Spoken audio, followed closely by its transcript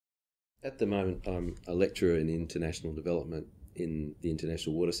At the moment, I'm a lecturer in international development in the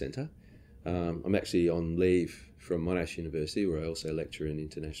International WaterCentre. I'm actually on leave from Monash University, where I also lecture in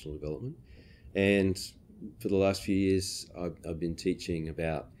international development. And for the last few years, I've been teaching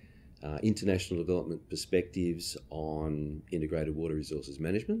about international development perspectives on integrated water resources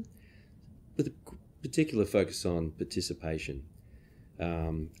management, with a particular focus on participation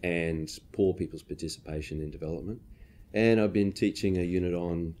and poor people's participation in development. And I've been teaching a unit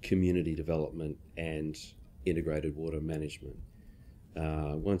on community development and integrated water management.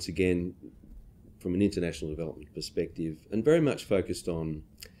 Once again, from an international development perspective, and very much focused on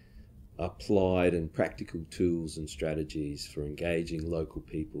applied and practical tools and strategies for engaging local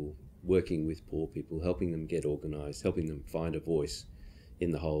people, working with poor people, helping them get organised, helping them find a voice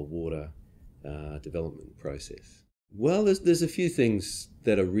in the whole water development process. Well, there's a few things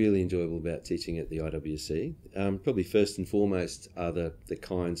that are really enjoyable about teaching at the IWC. Probably first and foremost are the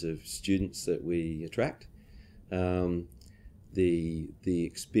kinds of students that we attract, the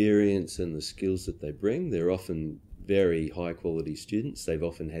experience and the skills that they bring. They're often very high quality students. They've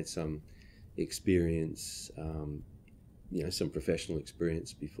often had some experience, some professional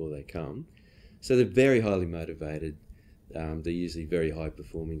experience before they come. So they're very highly motivated. They're usually very high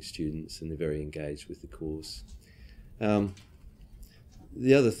performing students, and they're very engaged with the course.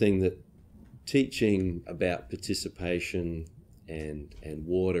 The other thing that teaching about participation and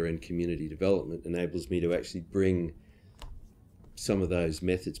water and community development enables me to actually bring some of those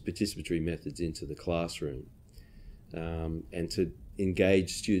methods, participatory methods, into the classroom, and to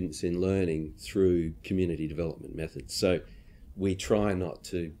engage students in learning through community development methods. So we try not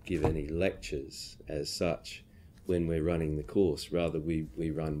to give any lectures as such when we're running the course. Rather,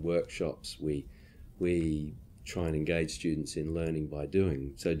 we run workshops. We try and engage students in learning by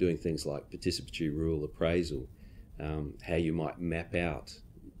doing. So doing things like participatory rural appraisal, how you might map out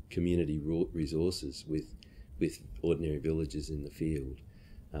community resources with ordinary villagers in the field,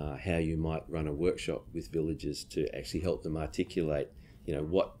 how you might run a workshop with villagers to actually help them articulate,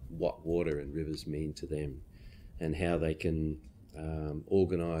 what water and rivers mean to them, and how they can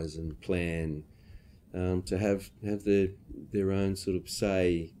organise and plan to have their own sort of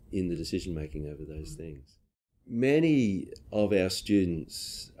say in the decision making over those things. Many of our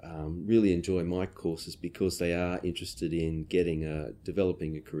students really enjoy my courses because they are interested in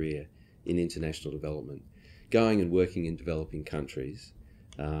developing a career in international development, going and working in developing countries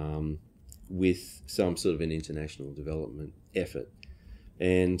with some sort of an international development effort.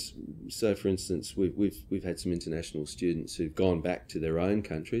 And so, for instance, we've had some international students who've gone back to their own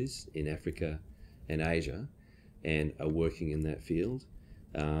countries in Africa and Asia and are working in that field.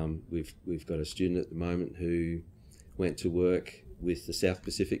 We've got a student at the moment who went to work with the South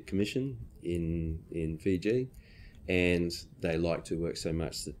Pacific Commission in Fiji, and they like to work so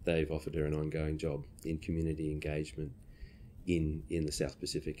much that they've offered her an ongoing job in community engagement in the South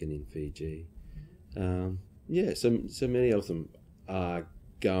Pacific and in Fiji. So many of them are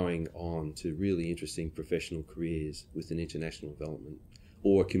going on to really interesting professional careers with an international development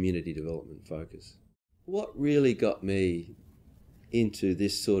or community development focus. What really got me into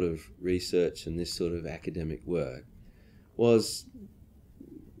this sort of research and this sort of academic work was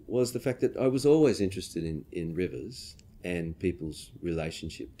the fact that I was always interested in rivers and people's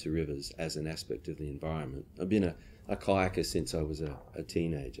relationship to rivers as an aspect of the environment. I've been a kayaker since I was a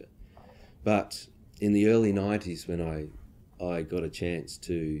teenager. But in the early 90s, when I got a chance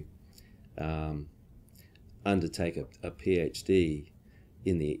to undertake a PhD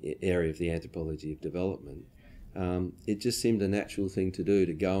in the area of the anthropology of development, it just seemed a natural thing to do,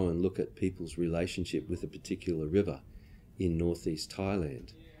 to go and look at people's relationship with a particular river in northeast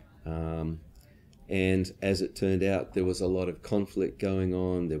Thailand. And as it turned out, there was a lot of conflict going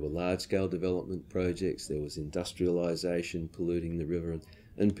on. There were large-scale development projects. There was industrialization polluting the river.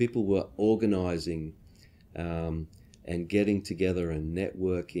 And people were organizing and getting together and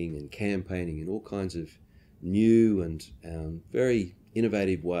networking and campaigning in all kinds of new and very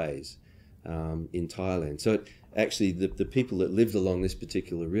innovative ways in Thailand. So actually the people that lived along this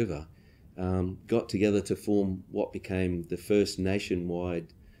particular river got together to form what became the first nationwide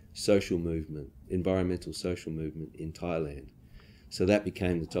social movement, environmental social movement in Thailand. So that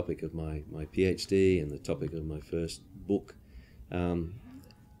became the topic of my PhD and the topic of my first book.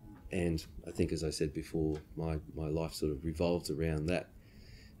 And I think, as I said before, my life sort of revolves around that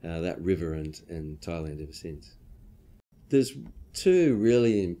river and Thailand ever since. There's two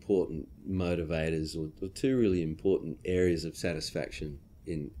really important motivators, or two really important areas of satisfaction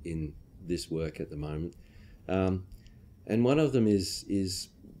in this work at the moment. And one of them is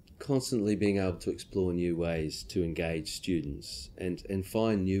constantly being able to explore new ways to engage students and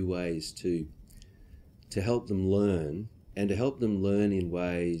find new ways to help them learn, and to help them learn in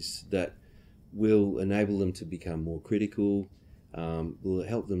ways that will enable them to become more critical, will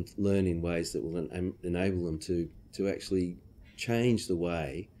help them learn in ways that will enable them to actually change the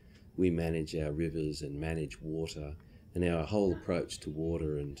way we manage our rivers and manage water and our whole approach to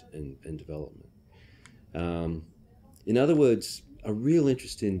water and development. In other words, a real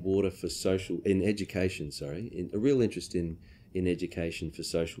interest in education for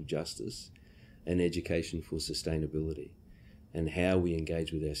social justice and education for sustainability, and how we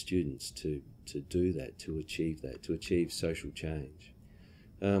engage with our students to do that, to achieve social change.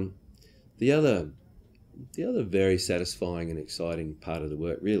 The other very satisfying and exciting part of the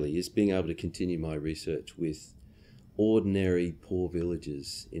work really is being able to continue my research with ordinary poor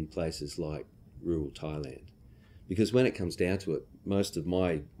villages in places like rural Thailand. Because when it comes down to it, most of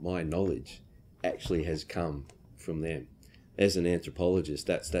my knowledge actually has come from them. As an anthropologist,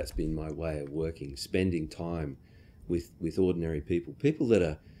 that's been my way of working, spending time with ordinary people that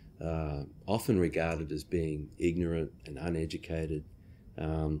are often regarded as being ignorant and uneducated,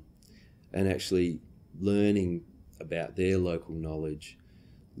 and actually learning about their local knowledge,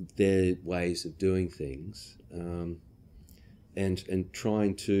 their ways of doing things, and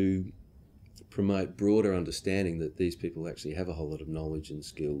trying to promote broader understanding that these people actually have a whole lot of knowledge and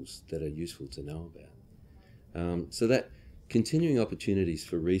skills that are useful to know about. So that continuing opportunities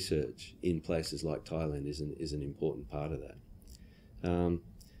for research in places like Thailand is an important part of that.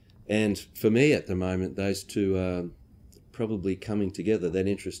 And for me at the moment, those two are probably coming together, that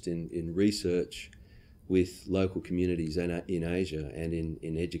interest in research with local communities in Asia and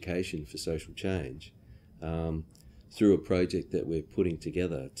in education for social change, through a project that we're putting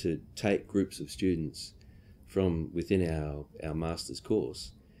together to take groups of students from within our master's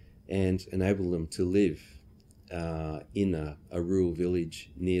course and enable them to live in a rural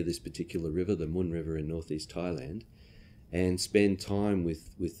village near this particular river, the Mun River in northeast Thailand, and spend time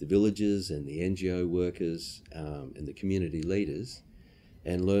with the villagers and the NGO workers and the community leaders,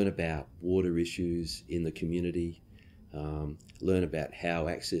 and learn about water issues in the community, learn about how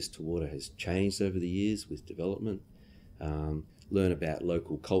access to water has changed over the years with development, learn about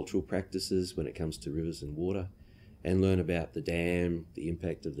local cultural practices when it comes to rivers and water, and learn about the dam, the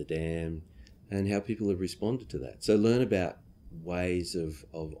impact of the dam, and how people have responded to that. So learn about ways of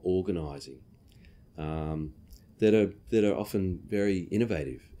organising that are often very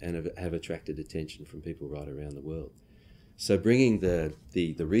innovative and have attracted attention from people right around the world. So bringing the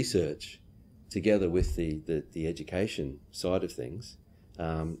research together with the education side of things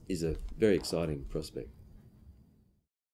is a very exciting prospect.